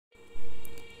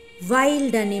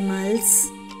wild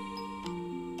animals.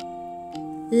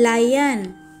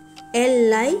 Lion,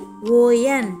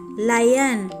 Lion,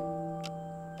 lion.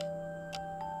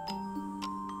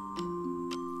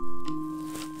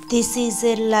 This is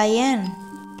a lion.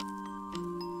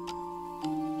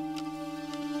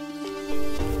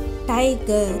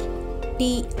 Tiger,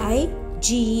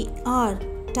 Tiger,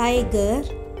 tiger.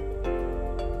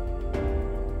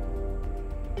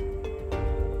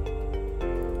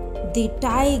 The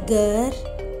tiger.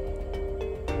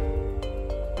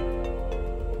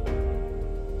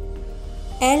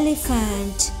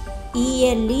 Elephant,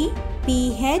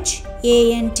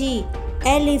 Elephant,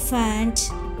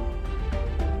 elephant.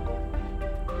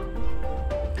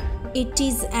 It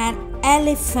is an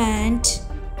elephant.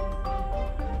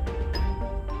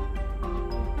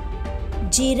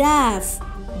 Giraffe,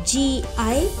 Giraffe,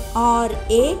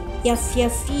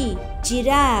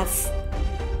 giraffe.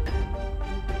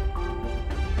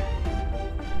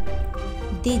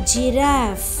 The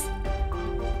giraffe.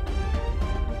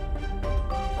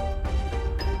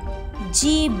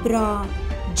 Zebra,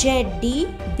 Zebra,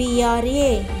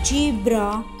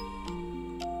 zebra.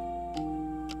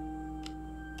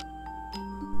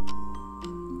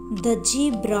 The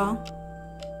zebra.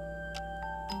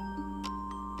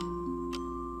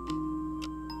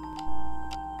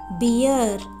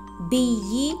 Bear,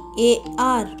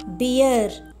 Bear, bear.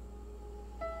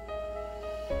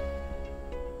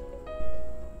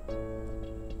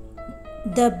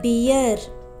 The bear.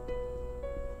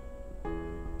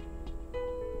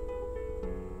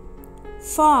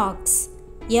 Fox,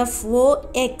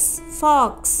 Fox,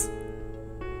 fox.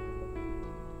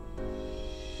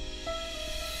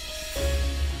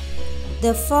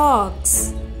 The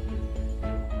fox.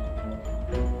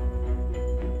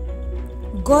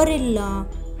 Gorilla,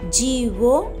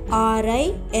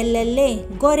 Gorilla,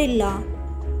 gorilla.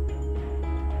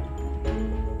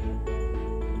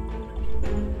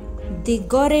 The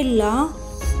gorilla.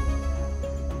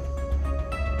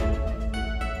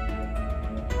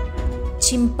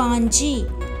 Chimpanzee,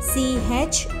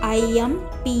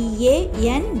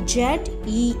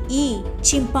 Chimpanzee,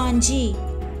 chimpanzee.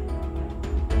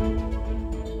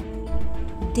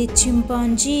 The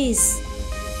chimpanzees.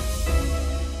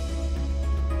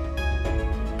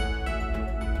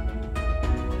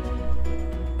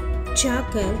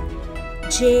 Jackal,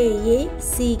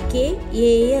 Jackal,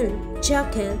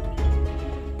 jackal.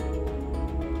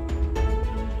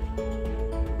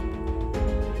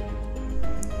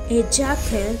 A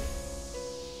jackal.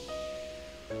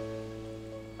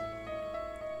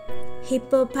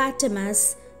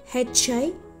 Hippopotamus,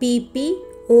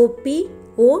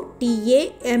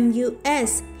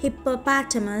 Hippopotamus,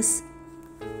 hippopotamus.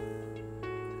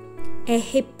 A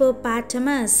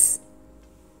hippopotamus.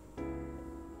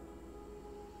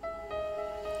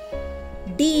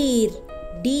 Deer,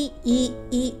 Deer,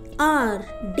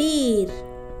 deer.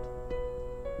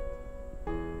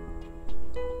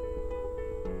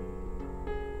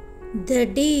 The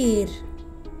deer.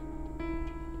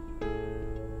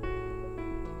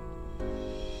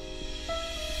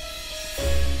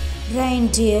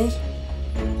 Reindeer,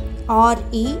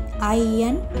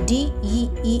 Reindeer,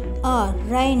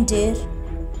 reindeer.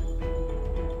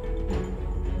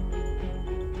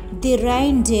 The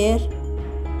reindeer.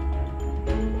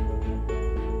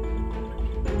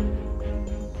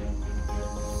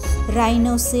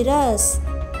 Rhinoceros,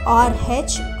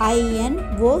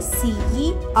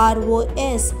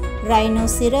 Rhinoceros,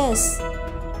 rhinoceros.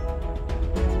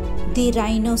 The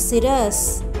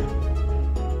rhinoceros.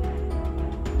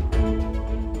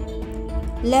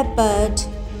 Leopard,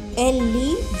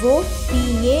 Leopard,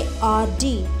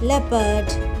 leopard.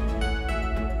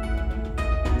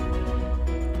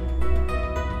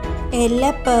 A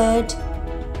leopard.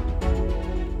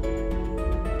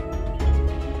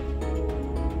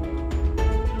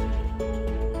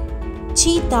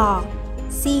 Cheetah,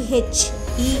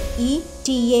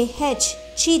 Cheetah,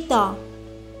 cheetah.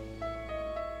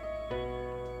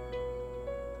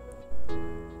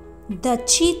 The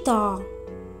cheetah.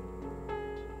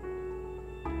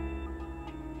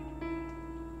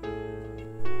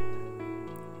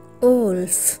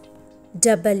 Wolf,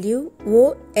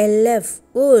 Wolf,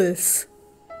 wolf.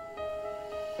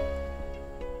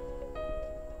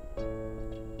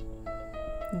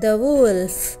 The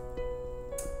wolf.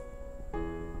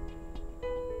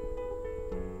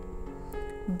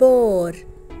 Boar,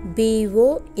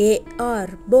 Boar,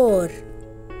 boar.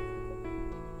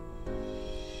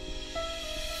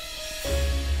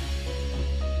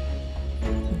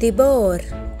 The boar.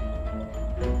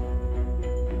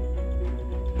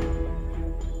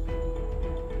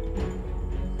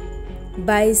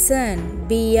 Bison,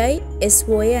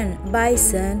 B-I-S-O-N,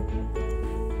 bison.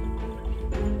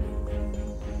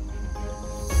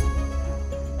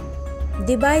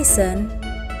 The bison.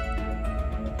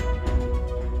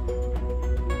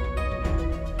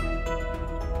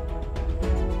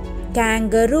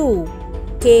 Kangaroo,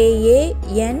 K-A-N-G-A-R-O-O,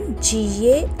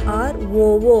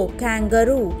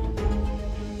 kangaroo.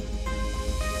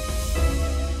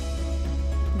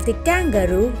 The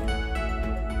kangaroo.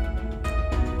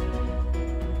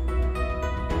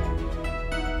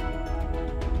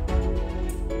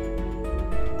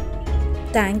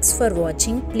 Thanks for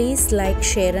watching. Please like,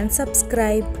 share and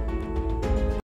subscribe.